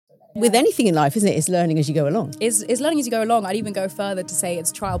With anything in life, isn't it? It's learning as you go along. It's learning as you go along. I'd even go further to say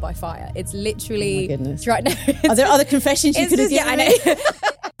it's trial by fire. It's literally... Oh my goodness. Right now, Are there other confessions you could have given me?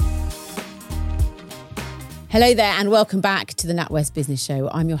 Hello there and welcome back to the NatWest Business Show.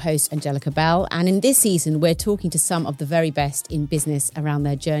 I'm your host, Angelica Bell, and in this season, we're talking to some of the very best in business around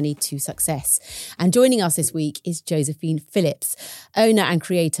their journey to success. And joining us this week is Josephine Philips, owner and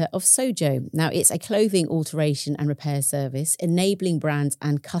creator of Sojo. Now, it's a clothing alteration and repair service, enabling brands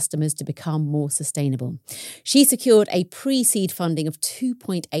and customers to become more sustainable. She secured a pre-seed funding of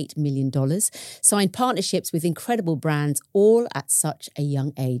 $2.8 million, signed partnerships with incredible brands, all at such a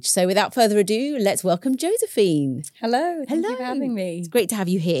young age. So without further ado, let's welcome Josephine. Hello. Thank you for having me. It's great to have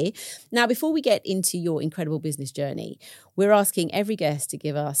you here. Now, before we get into your incredible business journey, we're asking every guest to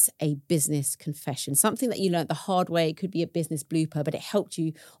give us a business confession, something that you learned the hard way. It could be a business blooper, but it helped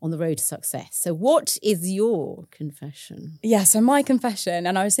you on the road to success. So what is your confession? Yeah, so my confession,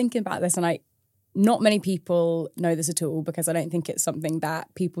 and I was thinking about this, and not many people know this at all because I don't think it's something that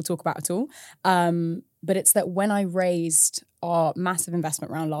people talk about at all. But it's that when I raised our massive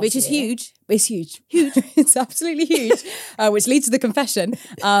investment round last year... Which is huge. It's huge. It's absolutely huge. Which leads to the confession,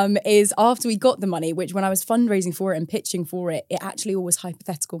 is after we got the money, which when I was fundraising for it and pitching for it, it actually all was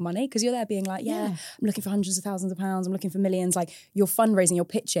hypothetical money because you're there being like, I'm looking for hundreds of thousands of pounds, I'm looking for millions. Like you're fundraising, you're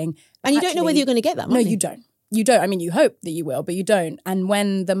pitching. And you don't know whether you're going to get that money. No, you don't. You don't. I mean, you hope that you will, but you don't. And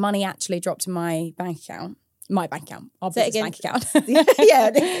when the money actually dropped in my bank account, our business bank account.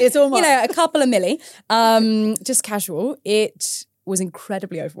 Yeah, it's all mine. A couple of milli, just casual. It was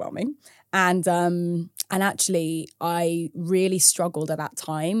incredibly overwhelming. And actually, I really struggled at that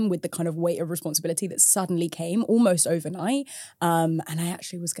time with the kind of weight of responsibility that suddenly came almost overnight. And I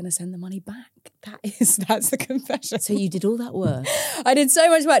actually was going to send the money back. That's the confession. So you did all that work? I did so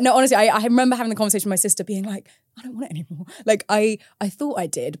much work. No, honestly, I remember having the conversation with my sister being like, I don't want it anymore. Like I thought I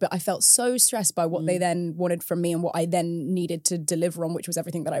did, but I felt so stressed by what they then wanted from me and what I then needed to deliver on, which was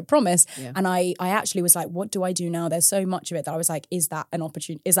everything that I promised. Yeah. And I actually was like, what do I do now? There's so much of it that I was like, is that an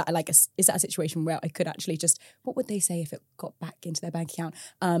opportunity? Is that a situation where I could actually just, what would they say if it got back into their bank account?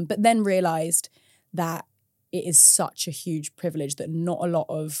 But then realized that it is such a huge privilege that not a lot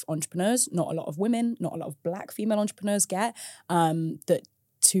of entrepreneurs, not a lot of women, not a lot of Black female entrepreneurs get, that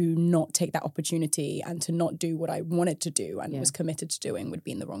to not take that opportunity and to not do what I wanted to do and was committed to doing would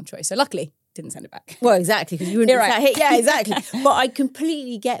be in the wrong choice. So luckily, didn't send it back. Well, exactly, because you wouldn't right. Yeah, exactly. But I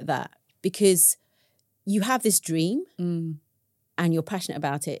completely get that because you have this dream and you're passionate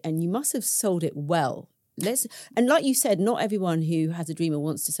about it and you must have sold it well. And like you said, not everyone who has a dream or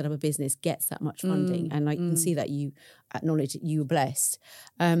wants to set up a business gets that much funding. And I can see that you acknowledge that you were blessed.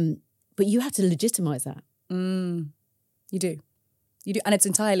 But you have to legitimize that. You do. And it's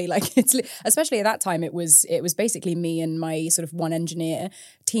entirely especially at that time, it was basically me and my sort of one engineer,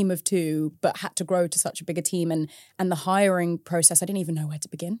 team of two, but had to grow to such a bigger team. And the hiring process, I didn't even know where to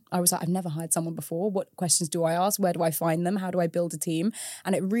begin. I was like, I've never hired someone before. What questions do I ask? Where do I find them? How do I build a team?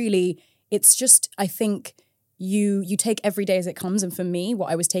 And it's just, I think you take every day as it comes. And for me,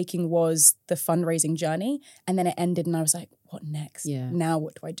 what I was taking was the fundraising journey. And then it ended and I was like, what next? Yeah. Now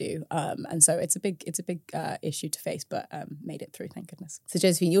what do I do? And so it's a big issue to face, but made it through, thank goodness. So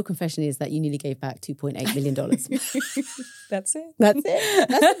Josephine, your confession is that you nearly gave back $2.8 million. That's it. That's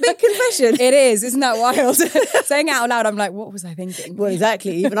a big confession. It is. Isn't that wild? Saying it out loud, I'm like, what was I thinking? Well,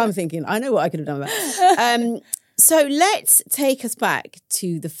 exactly. Even I'm thinking, I know what I could have done with that. So let's take us back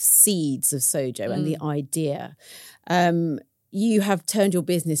to the seeds of Sojo and the idea. You have turned your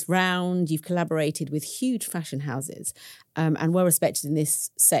business round. You've collaborated with huge fashion houses and well respected in this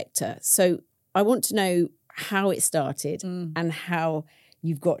sector. So I want to know how it started and how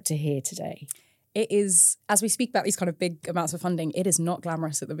you've got to here today. It is, as we speak about these kind of big amounts of funding, it is not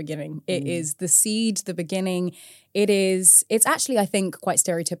glamorous at the beginning. It is the seed, the beginning. It's actually, I think, quite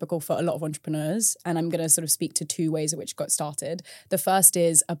stereotypical for a lot of entrepreneurs. And I'm going to sort of speak to two ways in which it got started. The first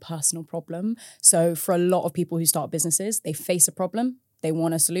is a personal problem. So for a lot of people who start businesses, they face a problem. They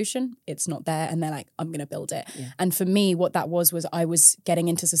want a solution, it's not there, and they're like, I'm going to build it. Yeah. And for me, what that was I was getting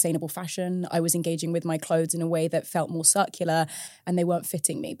into sustainable fashion. I was engaging with my clothes in a way that felt more circular, and they weren't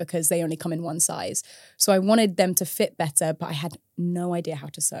fitting me because they only come in one size. So I wanted them to fit better, but I had no idea how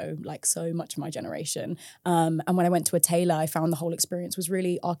to sew, like so much of my generation. And when I went to a tailor, I found the whole experience was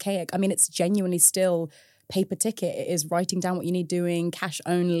really archaic. I mean, it's genuinely still paper ticket. It is writing down what you need doing, cash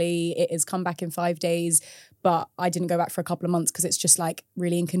only. It is come back in 5 days. but I didn't go back for a couple of months because it's just like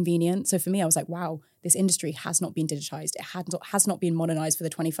really inconvenient. So for me, I was like, wow, this industry has not been digitized. It has not been modernized for the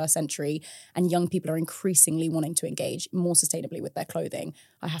 21st century. And young people are increasingly wanting to engage more sustainably with their clothing.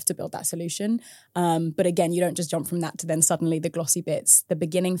 I have to build that solution. But again, you don't just jump from that to then suddenly the glossy bits. The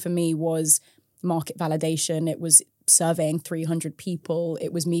beginning for me was market validation. It was surveying 300 people.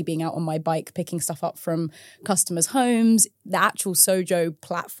 It was me being out on my bike, picking stuff up from customers' homes. The actual Sojo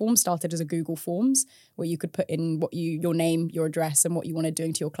platform started as a Google Forms where you could put in your name, your address, and what you wanted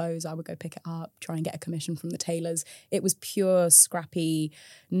doing to your clothes. I would go pick it up, try and get a commission from the tailors. It was pure, scrappy,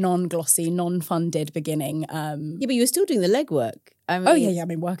 non-glossy, non-funded beginning. Yeah, but you were still doing the legwork. I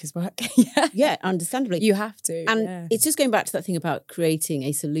mean, work is work. Yeah, understandably. You have to. And it's just going back to that thing about creating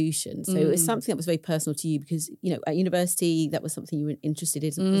a solution. So it's something that was very personal to you because, at university, that was something you were interested in,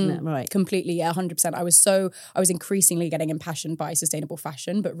 isn't that right? Completely, yeah, 100%. I was increasingly getting impassioned by sustainable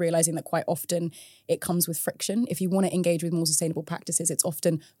fashion, but realizing that quite often it comes with friction. If you want to engage with more sustainable practices, it's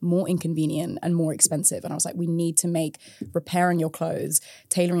often more inconvenient and more expensive. And I was like, we need to make repairing your clothes,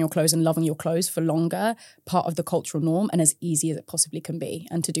 tailoring your clothes and loving your clothes for longer part of the cultural norm and as easy as it possibly can be.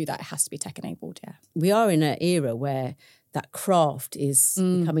 And to do that, it has to be tech enabled, yeah. We are in an era where that craft is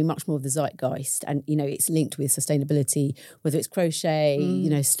becoming much more of the zeitgeist and, it's linked with sustainability, whether it's crochet,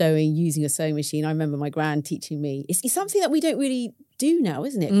 sewing, using a sewing machine. I remember my gran teaching me. It's something that we don't really do now,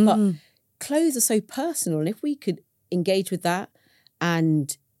 isn't it? But clothes are so personal. And if we could engage with that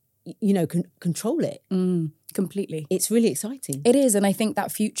and, control it. Completely. It's really exciting. It is. And I think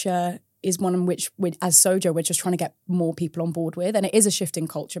that future is one in which, as Sojo, we're just trying to get more people on board with. And it is a shift in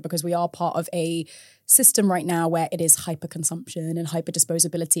culture because we are part of a system right now where it is hyper-consumption and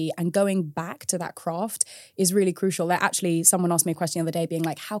hyper-disposability. And going back to that craft is really crucial. That actually, someone asked me a question the other day being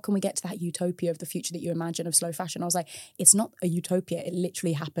like, how can we get to that utopia of the future that you imagine of slow fashion? I was like, it's not a utopia. It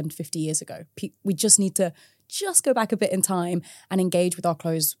literally happened 50 years ago. We just need to go back a bit in time and engage with our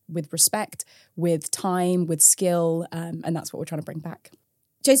clothes with respect, with time, with skill. And that's what we're trying to bring back.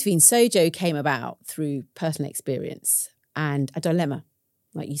 Josephine, Sojo came about through personal experience and a dilemma,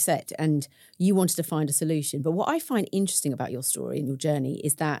 like you said, and you wanted to find a solution. But what I find interesting about your story and your journey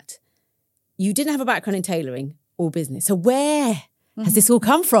is that you didn't have a background in tailoring or business. So where has this all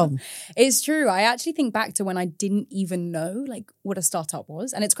come from? It's true. I actually think back to when I didn't even know what a startup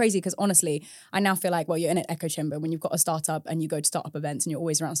was. And it's crazy because honestly, I now feel like, well, you're in an echo chamber when you've got a startup and you go to startup events and you're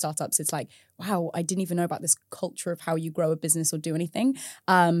always around startups. It's like, wow, I didn't even know about this culture of how you grow a business or do anything.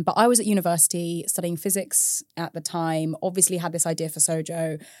 But I was at university studying physics at the time, obviously had this idea for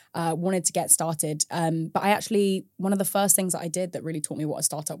Sojo, wanted to get started. But one of the first things that I did that really taught me what a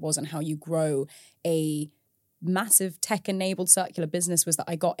startup was and how you grow a massive tech-enabled circular business was that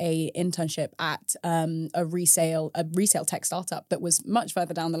I got a internship at a resale tech startup that was much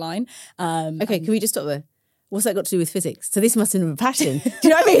further down the line. Okay, can we just stop there? What's that got to do with physics? So this must have been a passion. Do you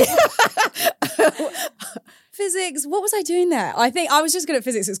know what I mean? Physics, what was I doing there? I think I was just good at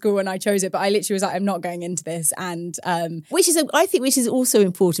physics at school and I chose it, but I literally was like, I'm not going into this. And which is also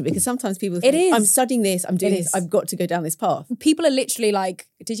important because sometimes people think, I'm studying this, I'm doing this, I've got to go down this path. People are literally like,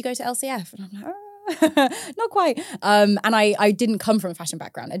 did you go to LCF? And I'm like, not quite. And I didn't come from a fashion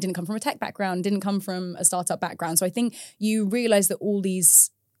background. I didn't come from a tech background, didn't come from a startup background. So I think you realize that all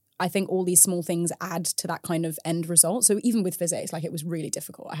these small things add to that kind of end result. So even with physics, it was really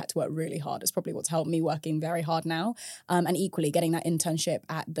difficult. I had to work really hard. It's probably what's helped me working very hard now. And equally getting that internship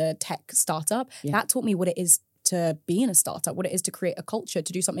at the tech startup, that taught me what it is to be in a startup, what it is to create a culture,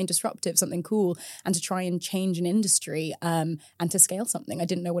 to do something disruptive, something cool, and to try and change an industry and to scale something. I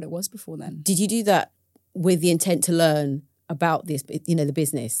didn't know what it was before then. Did you do that with the intent to learn about this, the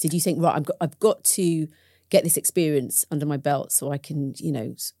business? Did you think, right, I've got to get this experience under my belt so I can,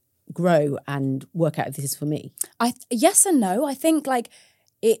 grow and work out if this is for me? Yes and no. I think I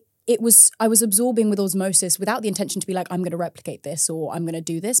was absorbing with osmosis without the intention to be like, I'm going to replicate this or I'm going to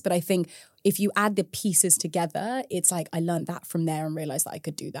do this. But I think if you add the pieces together, it's like I learned that from there and realized that I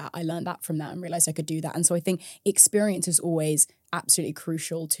could do that. I learned that from that and realized I could do that. And so I think experience is always absolutely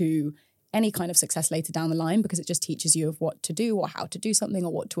crucial to any kind of success later down the line because it just teaches you of what to do or how to do something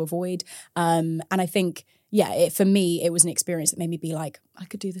or what to avoid. And I think, for me, it was an experience that made me be like, I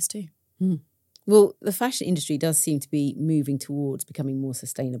could do this too. Well, the fashion industry does seem to be moving towards becoming more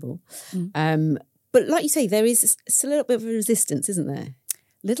sustainable. But like you say, there is still a little bit of a resistance, isn't there?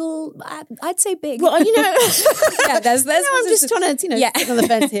 Little, I'd say big. Well, there's I'm just trying to, get on the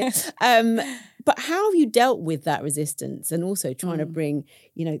fence here. But how have you dealt with that resistance and also trying to bring,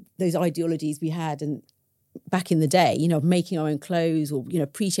 those ideologies we had and back in the day, of making our own clothes or,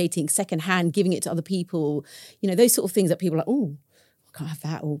 appreciating secondhand, giving it to other people, those sort of things that people are like, oh, I can't have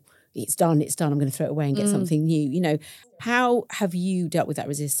that, or it's done, I'm going to throw it away and get something new. You know, how have you dealt with that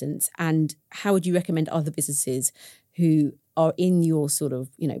resistance, and how would you recommend other businesses who are in your sort of,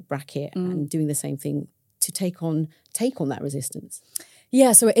 you know, bracket and doing the same thing to take on that resistance?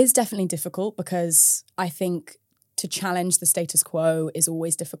 Yeah, so it is definitely difficult, because I think to challenge the status quo is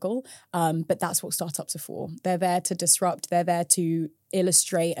always difficult, but that's what startups are for. They're there to disrupt, they're there to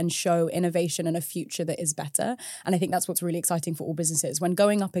illustrate and show innovation and a future that is better. And I think that's what's really exciting for all businesses. When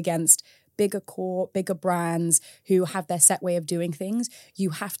going up against bigger brands who have their set way of doing things, you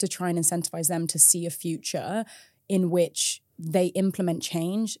have to try and incentivize them to see a future in which they implement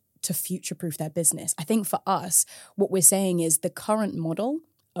change to future-proof their business. I think for us, what we're saying is the current model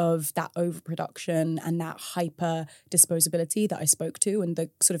of that overproduction and that hyper disposability that I spoke to, and the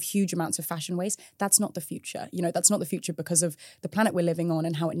sort of huge amounts of fashion waste, that's not the future. You know, that's not the future because of the planet we're living on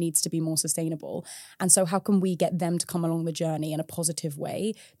and how it needs to be more sustainable. And so how can we get them to come along the journey in a positive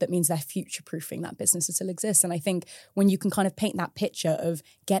way that means they're future-proofing that business that still exists? And I think when you can kind of paint that picture of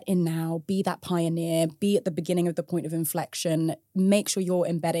get in now, be that pioneer, be at the beginning of the point of inflection, make sure you're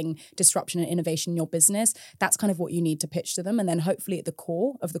embedding disruption and innovation in your business, that's kind of what you need to pitch to them. And then hopefully at the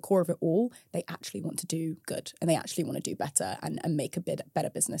core of it all, they actually want to do good and they actually want to do better and make a bit better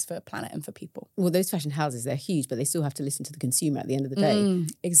business for planet and for people. Well, those fashion houses, they're huge, but they still have to listen to the consumer at the end of the day.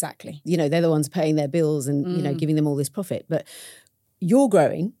 Exactly. You know, they're the ones paying their bills and, you know, giving them all this profit. But you're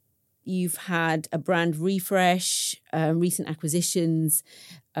growing. You've had a brand refresh, recent acquisitions.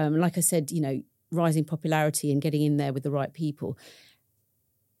 Like I said, you know, rising popularity and getting in there with the right people.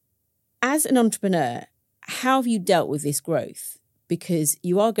 As an entrepreneur, how have you dealt with this growth? Because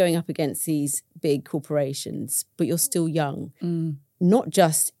you are going up against these big corporations, but you're still young, not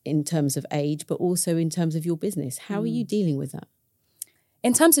just in terms of age, but also in terms of your business. How are you dealing with that?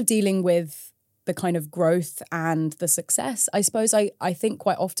 In terms of dealing with the kind of growth and the success, I suppose I think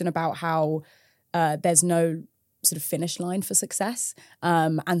quite often about how there's no sort of finish line for success.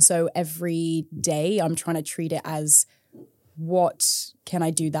 And so every day I'm trying to treat it as, what can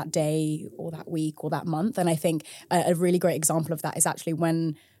I do that day or that week or that month? And I think a really great example of that is actually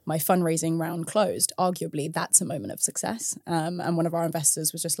when my fundraising round closed. Arguably, that's a moment of success. And one of our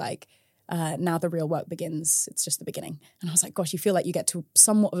investors was just like, now the real work begins. It's just the beginning. And I was like, gosh, you feel like you get to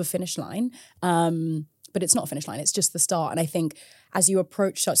somewhat of a finish line. But it's not a finish line. It's just the start. And I think as you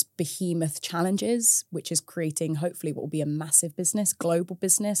approach such behemoth challenges, which is creating hopefully what will be a massive business, global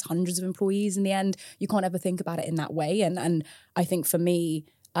business, hundreds of employees in the end, you can't ever think about it in that way. And I think for me,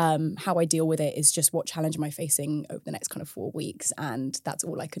 how I deal with it is just what challenge am I facing over the next kind of 4 weeks, and that's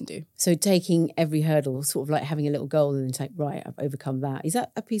all I can do. So taking every hurdle, sort of like having a little goal and then say, right, I've overcome that. Is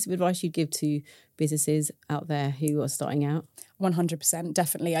that a piece of advice you'd give to businesses out there who are starting out? 100%,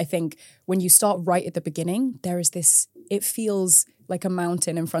 definitely. I think when you start right at the beginning, there is this, it feels like a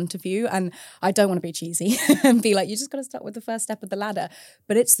mountain in front of you. And I don't want to be cheesy and be like, you just got to start with the first step of the ladder.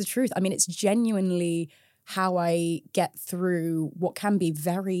 But it's the truth. I mean, it's genuinely how I get through what can be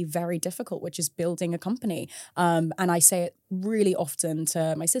very, very difficult, which is building a company. And I say it really often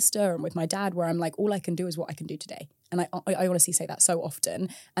to my sister and with my dad, where I'm like, all I can do is what I can do today. And I honestly say that so often.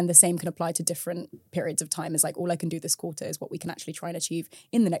 And the same can apply to different periods of time. Is like, all I can do this quarter is what we can actually try and achieve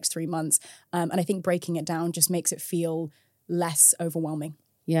in the next 3 months. And I think breaking it down just makes it feel less overwhelming.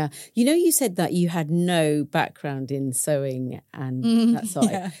 Yeah. You know, you said that you had no background in sewing and that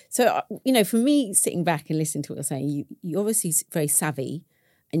side. Yeah. So, you know, for me, sitting back and listening to what you're saying, you obviously very savvy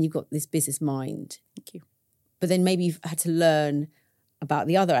and you've got this business mind. Thank you. But then maybe you've had to learn about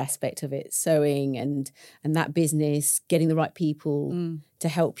the other aspect of it, sewing and that business, getting the right people to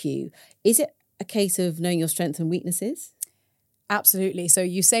help you. Is it a case of knowing your strengths and weaknesses? Absolutely. So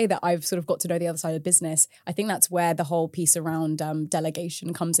you say that I've sort of got to know the other side of business. I think that's where the whole piece around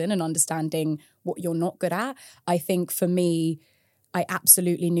delegation comes in and understanding what you're not good at. I think for me, I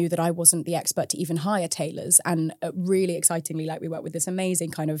absolutely knew that I wasn't the expert to even hire tailors. And really excitingly, like we work with this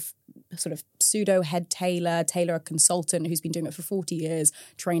amazing kind of sort of pseudo head tailor consultant who's been doing it for 40 years,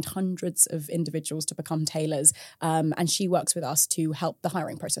 trained hundreds of individuals to become tailors. And she works with us to help the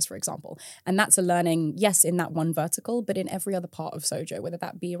hiring process, for example. And that's a learning, yes, in that one vertical, but in every other part of Sojo, whether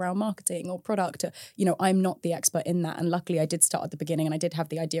that be around marketing or product, you know, I'm not the expert in that. And luckily I did start at the beginning and I did have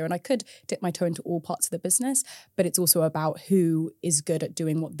the idea and I could dip my toe into all parts of the business, but it's also about who is good at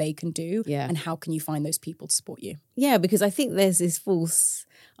doing what they can do and how can you find those people to support you. Yeah, because I think there's this false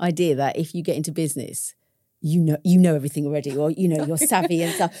idea that if you get into business, you know everything already, or you know you're savvy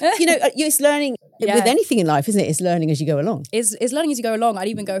and stuff. You know, it's learning With anything in life, isn't it? It's learning as you go along. It's learning as you go along. I'd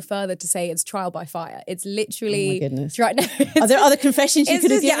even go further to say it's trial by fire. It's literally... Oh my goodness. No, are there other confessions you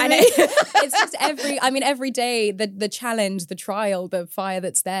could have given me? It's just every day, the challenge, the trial, the fire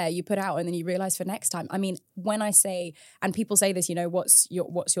that's there, you put out and then you realise for next time. I mean, when I say, and people say this, what's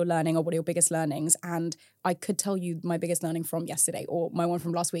your learning or what are your biggest learnings? And I could tell you my biggest learning from yesterday or my one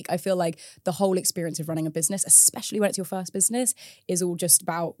from last week. I feel like the whole experience of running a business, especially when it's your first business, is all just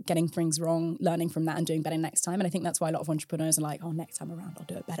about getting things wrong, learning from that and doing better next time. And I think that's why a lot of entrepreneurs are like, oh, next time around, I'll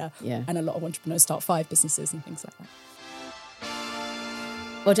do it better. Yeah. And a lot of entrepreneurs start 5 businesses and things like that.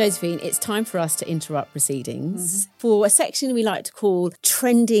 Well, Josephine, it's time for us to interrupt proceedings for a section we like to call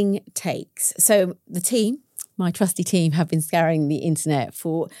Trending Takes. So the team, my trusty team, have been scouring the internet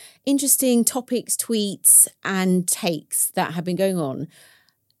for interesting topics, tweets and takes that have been going on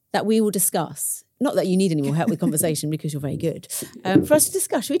that we will discuss. Not that you need any more help with conversation because you're very good. For us to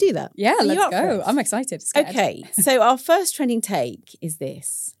discuss, should we do that? Yeah, let's go. I'm excited. Scared. Okay, so our first trending take is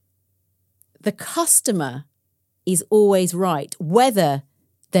this. The customer is always right, whether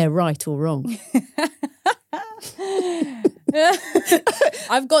they're right or wrong.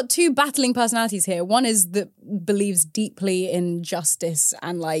 I've got 2 battling personalities here. One is that believes deeply in justice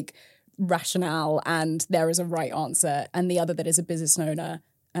and like rationale and there is a right answer. And the other that is a business owner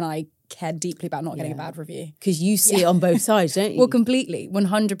and I care deeply about not getting a bad review. Because you see it on both sides, don't you? Well, completely.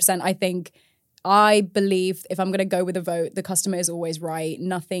 100%. I believe if I'm going to go with a vote, the customer is always right.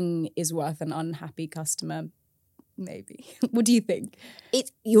 Nothing is worth an unhappy customer. Maybe. What do you think?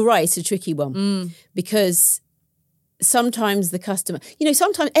 You're right. It's a tricky one because sometimes the customer,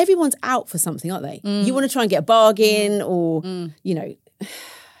 sometimes everyone's out for something, aren't they? You want to try and get a bargain or,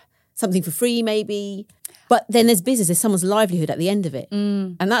 something for free maybe. But then there's business, there's someone's livelihood at the end of it.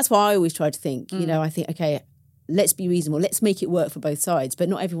 And that's why I always try to think, I think, okay, let's be reasonable. Let's make it work for both sides. But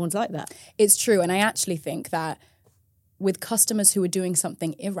not everyone's like that. It's true. And I actually think that with customers who are doing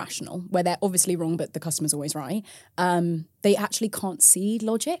something irrational, where they're obviously wrong, but the customer's always right, they actually can't see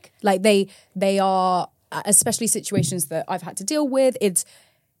logic. Like they are, especially situations that I've had to deal with,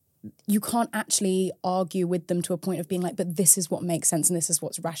 you can't actually argue with them to a point of being like, but this is what makes sense and this is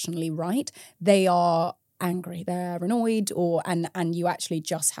what's rationally right. They are angry, they're annoyed, and you actually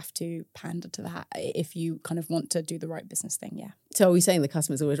just have to pander to that if you kind of want to do the right business thing. Yeah. So are we saying the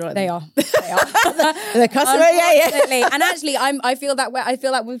customer's always right? They are. The customer, yeah. And actually, I feel that way. I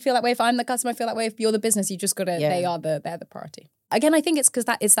feel that we feel that way. If I'm the customer, I feel that way. If you're the business, you just gotta. Yeah. They're the priority. Again, I think it's because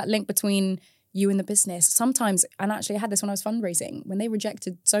it's that link between you and the business. Sometimes, and actually I had this when I was fundraising, when they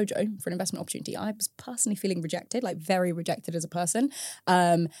rejected Sojo for an investment opportunity, I was personally feeling rejected, like very rejected as a person.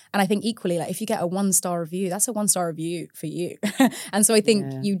 And I think equally, like if you get a 1-star review, that's a 1-star review for you. And so I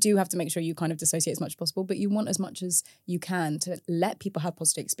think you do have to make sure you kind of dissociate as much as possible, but you want as much as you can to let people have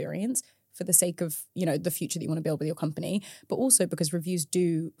positive experience for the sake of, the future that you want to build with your company, but also because reviews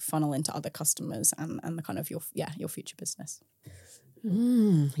do funnel into other customers and the kind of your future business. Are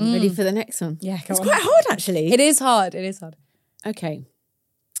you ready for the next one? Yeah, it's quite hard, actually. It is hard. Okay.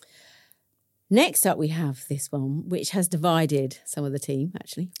 Next up, we have this one, which has divided some of the team,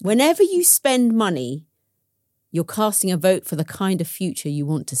 actually. Whenever you spend money, you're casting a vote for the kind of future you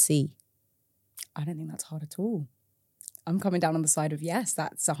want to see. I don't think that's hard at all. I'm coming down on the side of yes,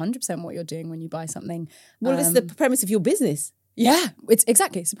 that's 100% what you're doing when you buy something. Well, it's the premise of your business. Yeah, it's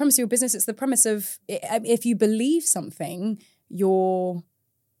the premise of your business. It's the premise of if you believe something, your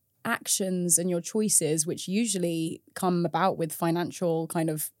actions and your choices, which usually come about with financial kind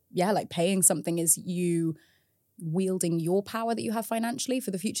of, like paying something is you wielding your power that you have financially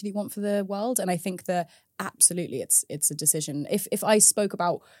for the future that you want for the world. And I think that absolutely it's a decision. If I spoke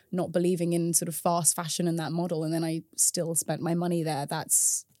about not believing in sort of fast fashion and that model, and then I still spent my money there,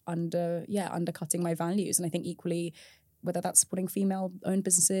 that's undercutting my values. And I think equally, whether that's supporting female-owned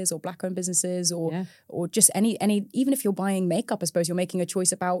businesses or black-owned businesses or just any, even if you're buying makeup, I suppose you're making a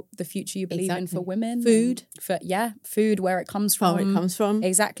choice about the future you believe in for women. Food. Food, where it comes from. Where it comes from.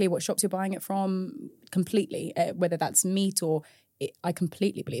 Exactly, what shops you're buying it from, completely. Whether that's meat or... I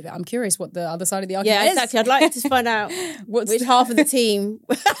completely believe it. I'm curious what the other side of the argument is. Yeah, exactly. I'd like to find out which half of the team...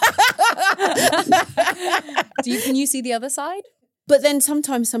 Can you see the other side? But then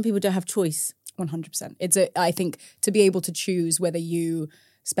sometimes some people don't have choice. 100%. I think to be able to choose whether you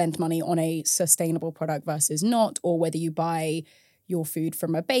spend money on a sustainable product versus not, or whether you buy your food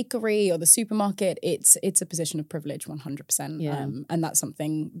from a bakery or the supermarket, it's a position of privilege, 100%. Yeah. And that's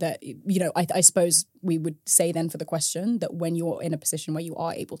something that, I suppose we would say then for the question that when you're in a position where you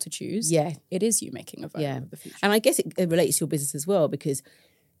are able to choose, it is you making a vote of the future. And I guess it relates to your business as well, because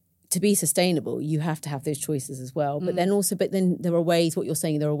to be sustainable, you have to have those choices as well. But then there are ways, what you're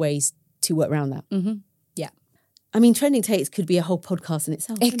saying, there are ways to work around that. Yeah. I mean, trending takes could be a whole podcast in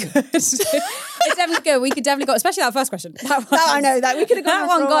itself. It could. It's definitely good. We could definitely go, especially that first question. I know that we could have gone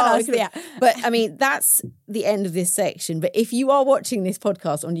that one got us. Yeah. But I mean, that's the end of this section. But if you are watching this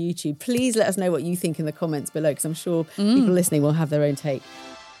podcast on YouTube, please let us know what you think in the comments below, because I'm sure people listening will have their own take.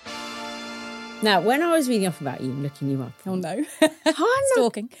 Now, when I was reading up about you and looking you up... Oh, no.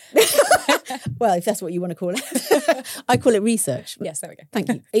 Stalking. Well, if that's what you want to call it. I call it research. Yes, there we go. Thank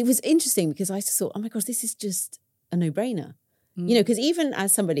you. It was interesting because I just thought, oh my gosh, this is just a no-brainer. You know, because even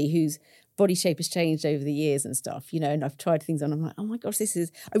as somebody whose body shape has changed over the years and stuff, you know, and I've tried things on, I'm like, oh my gosh, I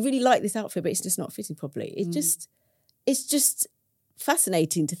really like this outfit, but it's just not fitting properly. It's just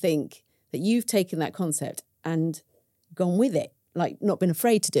fascinating to think that you've taken that concept and gone with it, like not been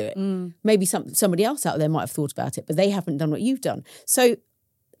afraid to do it. Maybe somebody else out there might have thought about it, but they haven't done what you've done. So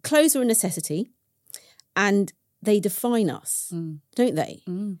clothes are a necessity and they define us, don't they?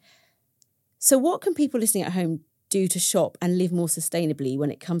 So what can people listening at home do to shop and live more sustainably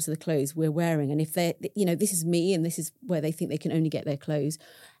when it comes to the clothes we're wearing? And if they're, you know, this is me and this is where they think they can only get their clothes,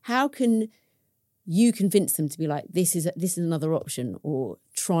 how can you convince them to be like, this is another option, or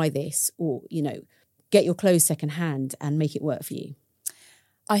try this, or, you know, get your clothes secondhand and make it work for you?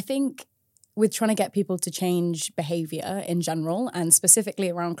 I think with trying to get people to change behavior in general, and specifically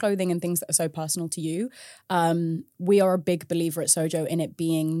around clothing and things that are so personal to you, we are a big believer at Sojo in it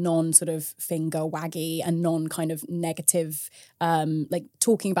being non sort of finger waggy and non kind of negative, like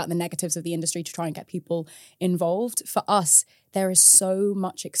talking about the negatives of the industry to try and get people involved. For us, there is so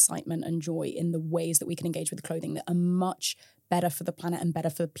much excitement and joy in the ways that we can engage with clothing that are much better for the planet and better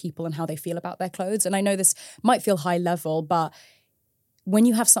for people and how they feel about their clothes. And I know this might feel high level, but when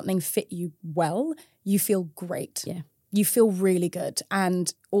you have something fit you well, you feel great. Yeah. You feel really good.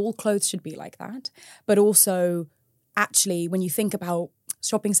 And all clothes should be like that. But also, actually, when you think about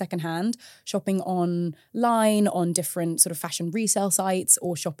shopping secondhand, shopping online on different sort of fashion resale sites,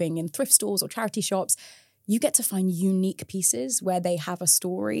 or shopping in thrift stores or charity shops, you get to find unique pieces where they have a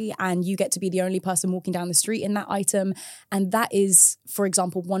story, and you get to be the only person walking down the street in that item. And that is, for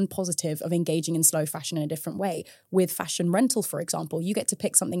example, one positive of engaging in slow fashion in a different way. With fashion rental, for example, you get to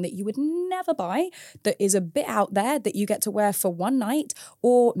pick something that you would never buy, that is a bit out there, that you get to wear for one night.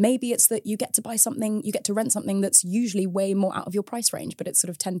 Or maybe it's that you get to buy something, you get to rent something that's usually way more out of your price range, but it's sort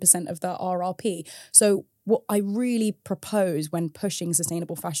of 10% of the RRP. So what I really propose when pushing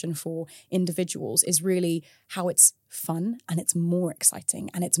sustainable fashion for individuals is really how it's fun and it's more exciting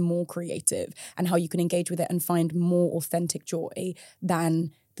and it's more creative, and how you can engage with it and find more authentic joy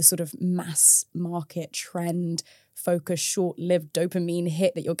than the sort of mass market trend focused, short-lived dopamine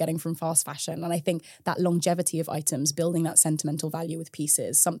hit that you're getting from fast fashion. And I think that longevity of items, building that sentimental value with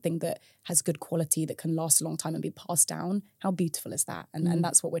pieces, something that has good quality that can last a long time and be passed down, how beautiful is that? And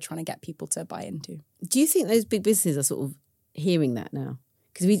that's what we're trying to get people to buy into. Do you think those big businesses are sort of hearing that now?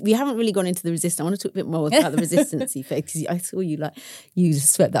 Because we haven't really gone into the resistance. I want to talk a bit more about the resistance effect, because I saw you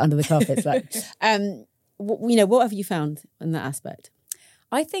just swept that under the carpet. What have you found in that aspect?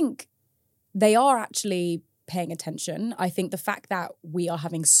 I think they are actually paying attention. I think the fact that we are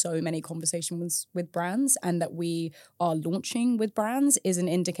having so many conversations with brands and that we are launching with brands is an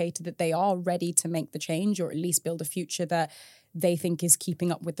indicator that they are ready to make the change, or at least build a future that they think is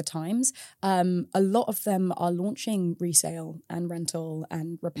keeping up with the times. A lot of them are launching resale and rental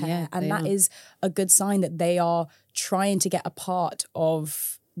and repair. And that is a good sign that they are trying to get a part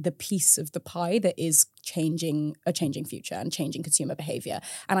of the piece of the pie that is changing future and changing consumer behavior.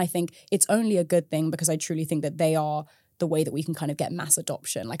 And I think it's only a good thing, because I truly think that they are the way that we can kind of get mass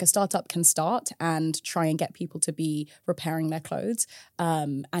adoption. Like a startup can start and try and get people to be repairing their clothes.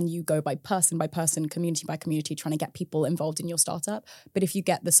 And you go by person, community by community, trying to get people involved in your startup. But if you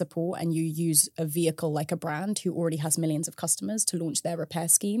get the support and you use a vehicle like a brand who already has millions of customers to launch their repair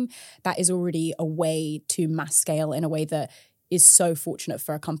scheme, that is already a way to mass scale in a way that is so fortunate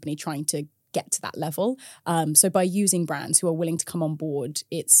for a company trying to get to that level. So by using brands who are willing to come on board,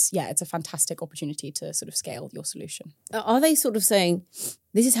 it's a fantastic opportunity to sort of scale your solution. Are they sort of saying,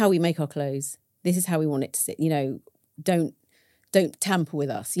 this is how we make our clothes, this is how we want it to sit, don't tamper with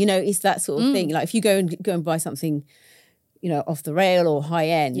us, it's that sort of thing. Like if you go and buy something, off the rail or high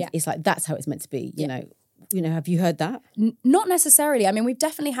end, it's like, that's how it's meant to be, you know. Have you heard that? Not necessarily. I mean, we've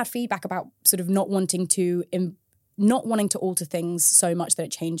definitely had feedback about sort of not wanting to alter things so much that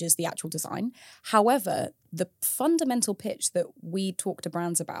it changes the actual design. However, the fundamental pitch that we talk to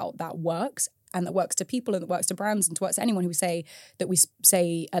brands about that works, and that works to people and that works to brands and to works to anyone who we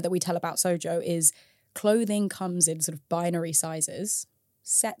tell about Sojo, is clothing comes in sort of binary sizes,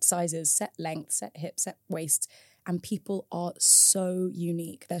 set length, set hip, set waist, And people are so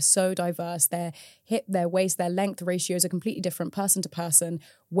unique. They're so diverse. Their hip, their waist, their length ratios are completely different person to person.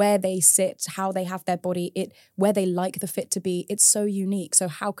 Where they sit, how they have their body, where they like the fit to be, it's so unique. So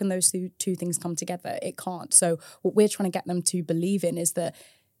how can those two things come together? It can't. So what we're trying to get them to believe in is that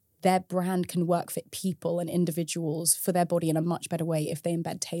their brand can work for people and individuals for their body in a much better way if they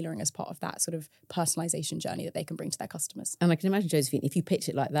embed tailoring as part of that sort of personalization journey that they can bring to their customers. And I can imagine, Josephine, if you pitch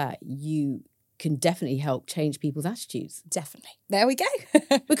it like that, you can definitely help change people's attitudes. Definitely. There we go.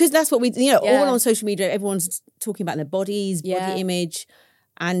 Because that's what all on social media, everyone's talking about their bodies, body image.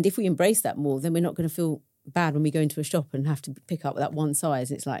 And if we embrace that more, then we're not going to feel bad when we go into a shop and have to pick up that one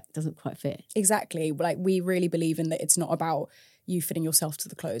size. It's like, it doesn't quite fit. Exactly. Like, we really believe in that it's not about you fitting yourself to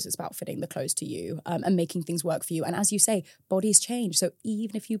the clothes. It's about fitting the clothes to you and making things work for you. And as you say, bodies change. So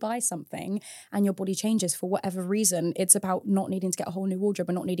even if you buy something and your body changes for whatever reason, it's about not needing to get a whole new wardrobe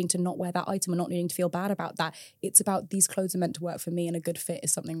and not needing to not wear that item and not needing to feel bad about that. It's about these clothes are meant to work for me and a good fit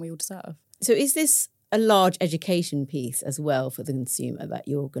is something we all deserve. So is this a large education piece as well for the consumer that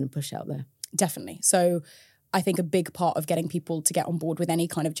you're going to push out there? Definitely. So I think a big part of getting people to get on board with any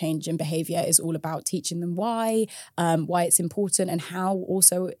kind of change in behavior is all about teaching them why it's important and how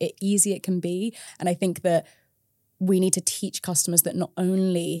also easy it can be. And I think that we need to teach customers that not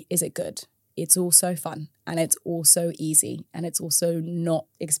only is it good, it's also fun and it's also easy and it's also not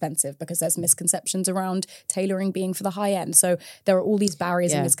expensive because there's misconceptions around tailoring being for the high end. So there are all these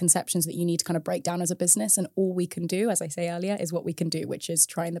barriers and misconceptions that you need to kind of break down as a business. And all we can do, as I say earlier, is what we can do, which is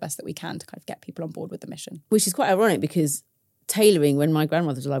trying the best that we can to kind of get people on board with the mission. Which is quite ironic because tailoring, when my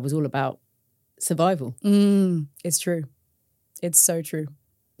grandmother was alive, was all about survival. It's true. It's so true.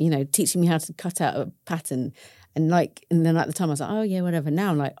 You know, teaching me how to cut out a pattern. And then at the time I was like, oh yeah, whatever. Now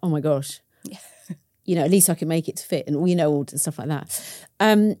I'm like, oh my gosh. You know, at least I can make it to fit and all the stuff like that.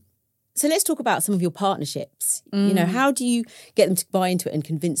 So let's talk about some of your partnerships. You know, how do you get them to buy into it and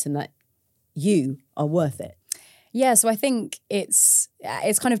convince them that you are worth it? Yeah, so I think it's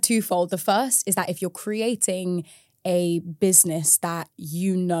kind of twofold. The first is that if you're creating a business that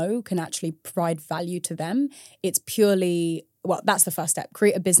you know can actually provide value to them, it's purely... Well, that's the first step.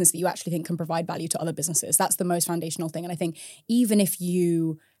 Create a business that you actually think can provide value to other businesses. That's the most foundational thing. And I think even if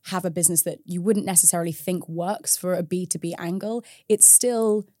you have a business that you wouldn't necessarily think works for a B2B angle, it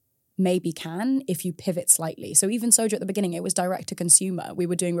still maybe can if you pivot slightly. So even Soja at the beginning, it was direct to consumer. We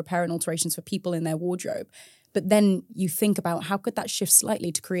were doing repair and alterations for people in their wardrobe. But then you think about how could that shift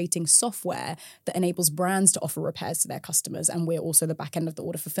slightly to creating software that enables brands to offer repairs to their customers. And we're also the back end of the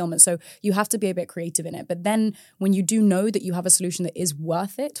order fulfillment. So you have to be a bit creative in it. But then when you do know that you have a solution that is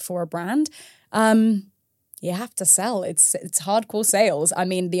worth it for a brand, you have to sell. It's hardcore sales. I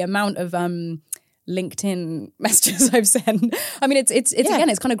mean, the amount of LinkedIn messages I've sent. I mean, it's again,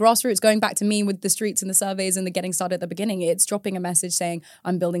 it's kind of grassroots, going back to me with the streets and the surveys and the getting started at the beginning. It's dropping a message saying,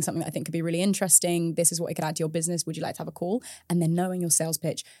 I'm building something that I think could be really interesting. This is what it could add to your business. Would you like to have a call? And then knowing your sales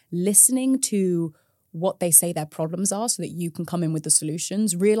pitch, listening to what they say their problems are so that you can come in with the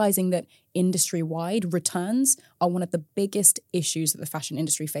solutions, realizing that industry-wide returns are one of the biggest issues that the fashion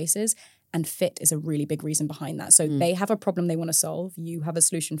industry faces. And fit is a really big reason behind that. So they have a problem they want to solve. You have a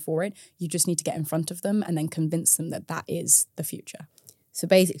solution for it. You just need to get in front of them and then convince them that that is the future. So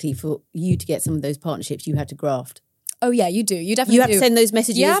basically, for you to get some of those partnerships, you had to graft. Oh, yeah, you do. You definitely do. You have to send those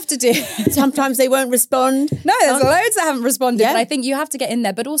messages. You have to do. Sometimes they won't respond. No, there's loads that haven't responded. But I think you have to get in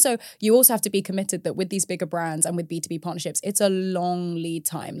there. But also, you also have to be committed that with these bigger brands and with B2B partnerships, it's a long lead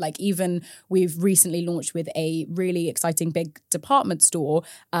time. Like even we've recently launched with a really exciting big department store.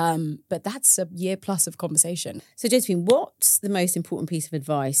 But that's a year plus of conversation. So Josephine, what's the most important piece of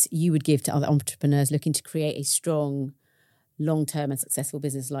advice you would give to other entrepreneurs looking to create a strong, long-term and successful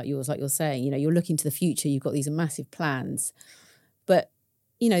business like yours? Like you're saying, you know, you're looking to the future, you've got these massive plans, but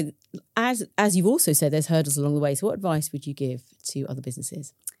you know, as you've also said, there's hurdles along the way. So what advice would you give to other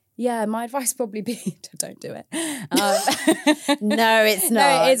businesses? Yeah, my advice would probably be don't do it. No, it's not.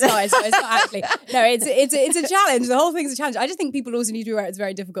 No, it's not. It's not actually. No, it's a challenge. The whole thing's a challenge. I just think people also need to be aware it's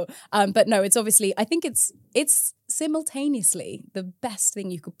very difficult. But no, it's obviously, I think it's simultaneously the best thing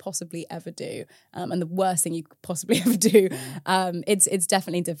you could possibly ever do, and the worst thing you could possibly ever do. It's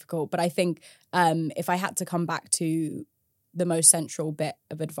definitely difficult. But I think if I had to come back to the most central bit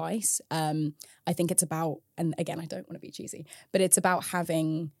of advice, I think it's about, and again, I don't want to be cheesy, but it's about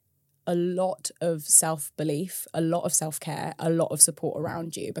having a lot of self-belief, a lot of self-care, a lot of support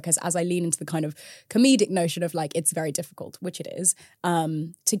around you. Because as I lean into the kind of comedic notion of like, it's very difficult, which it is,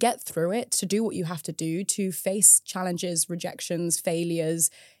 to get through it, to do what you have to do, to face challenges, rejections,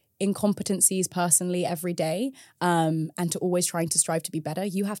 failures, incompetencies personally every day, and to always trying to strive to be better,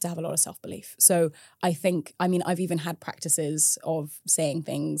 you have to have a lot of self-belief. So I've even had practices of saying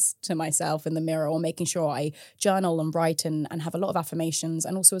things to myself in the mirror, or making sure I journal and write and have a lot of affirmations,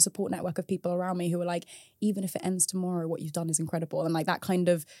 and also a support network of people around me who are like, even if it ends tomorrow, what you've done is incredible. And like that kind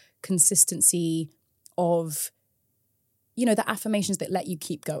of consistency of, you know, the affirmations that let you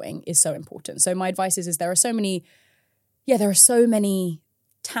keep going is so important. So my advice is there are so many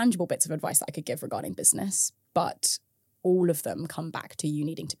tangible bits of advice that I could give regarding business, but all of them come back to you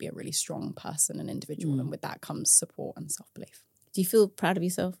needing to be a really strong person and individual. And with that comes support and self-belief. Do you feel proud of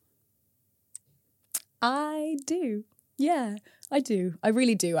yourself? I do. Yeah, I do. I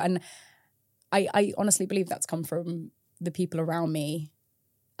really do. And I honestly believe that's come from the people around me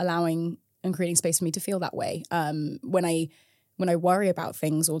allowing and creating space for me to feel that way. When I worry about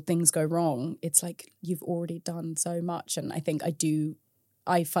things or things go wrong, it's like you've already done so much. And I think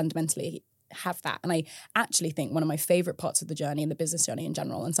I fundamentally have that. And I actually think one of my favorite parts of the journey and the business journey in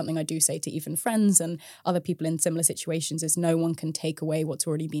general, and something I do say to even friends and other people in similar situations, is no one can take away what's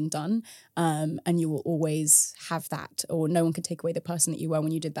already been done. And you will always have that, or no one can take away the person that you were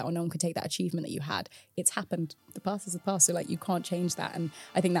when you did that, or no one can take that achievement that you had. It's happened. The past is the past. So like you can't change that. And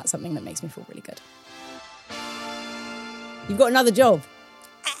I think that's something that makes me feel really good. You've got another job.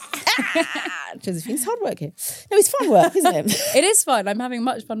 Josephine, it's hard work here. No, it's fun work, isn't it? It is fun. I'm having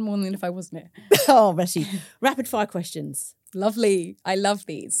much fun more than if I wasn't it. Oh, bless you. Rapid fire questions. Lovely. I love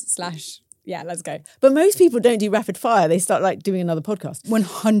these. Yeah, let's go. But most people don't do rapid fire. They start like doing another podcast.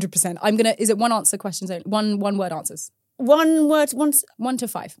 100%. Is it one answer questions? One word answers. One word, 1 to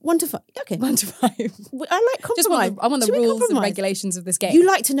 5. 1 to 5. Okay. 1 to 5. I like compromise. I want the rules and regulations of this game. You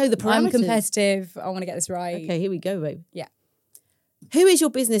like to know the parameters. I'm competitive. I want to get this right. Okay, here we go, babe. Yeah. Who is your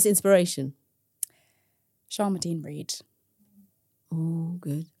business inspiration? Sharmadean Reid. Oh,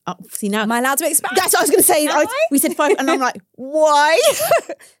 good. Oh, see now, am I allowed to expand? That's what I was going to say. We said 5, and I'm like, why?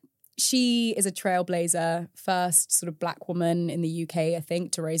 She is a trailblazer, first sort of black woman in the UK, I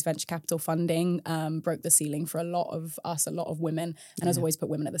think, to raise venture capital funding, broke the ceiling for a lot of women, and has always put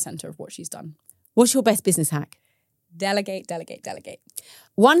women at the centre of what she's done. What's your best business hack? Delegate.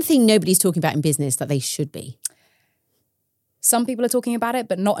 One thing nobody's talking about in business that they should be. Some people are talking about it,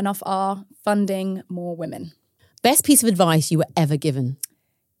 but not enough are. Funding more women. Best piece of advice you were ever given?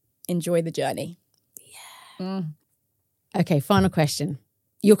 Enjoy the journey. Yeah. Okay, final question.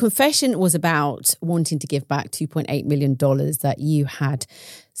 Your confession was about wanting to give back $2.8 million that you had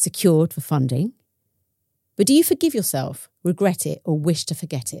secured for funding. But do you forgive yourself, regret it, or wish to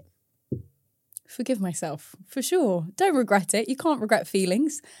forget it? Forgive myself, for sure. Don't regret it. You can't regret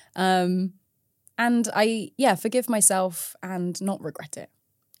feelings. And forgive myself and not regret it.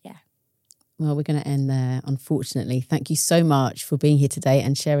 Yeah. Well, we're going to end there, unfortunately. Thank you so much for being here today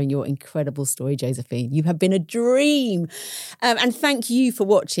and sharing your incredible story, Josephine. You have been a dream. And thank you for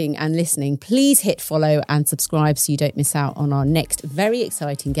watching and listening. Please hit follow and subscribe so you don't miss out on our next very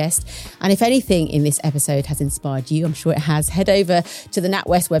exciting guest. And if anything in this episode has inspired you, I'm sure it has, head over to the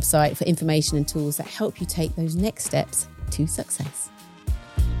NatWest website for information and tools that help you take those next steps to success.